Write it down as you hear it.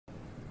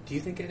Do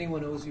you think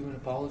anyone owes you an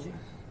apology?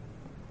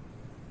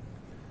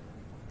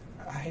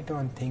 I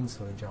don't think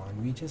so,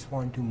 John. We just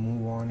want to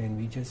move on, and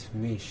we just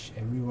wish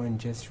everyone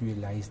just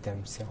realize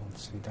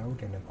themselves without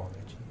an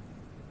apology,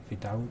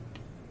 without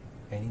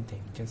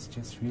anything.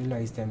 Just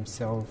realize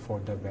themselves for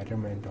the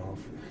betterment of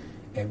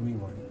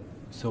everyone,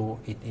 so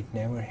it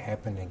never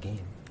happen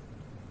again.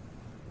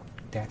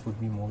 That would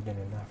be more than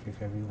enough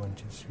if everyone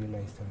just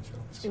realized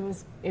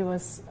themselves. It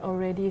was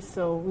already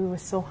so. We were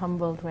so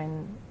humbled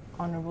when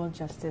Honorable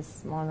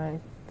Justice Molloy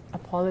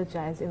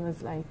apologized. It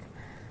was like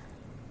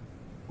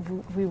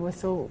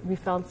we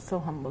felt so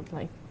humbled,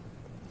 like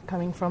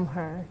coming from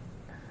her.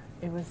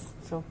 It was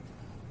so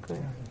good.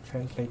 Yeah, it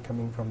felt like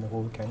coming from the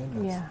whole Canada.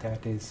 Yeah,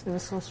 that is. It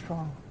was so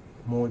strong.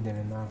 More than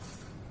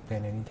enough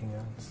than anything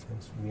else.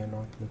 Since we are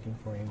not looking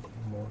for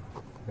anything more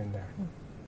than that.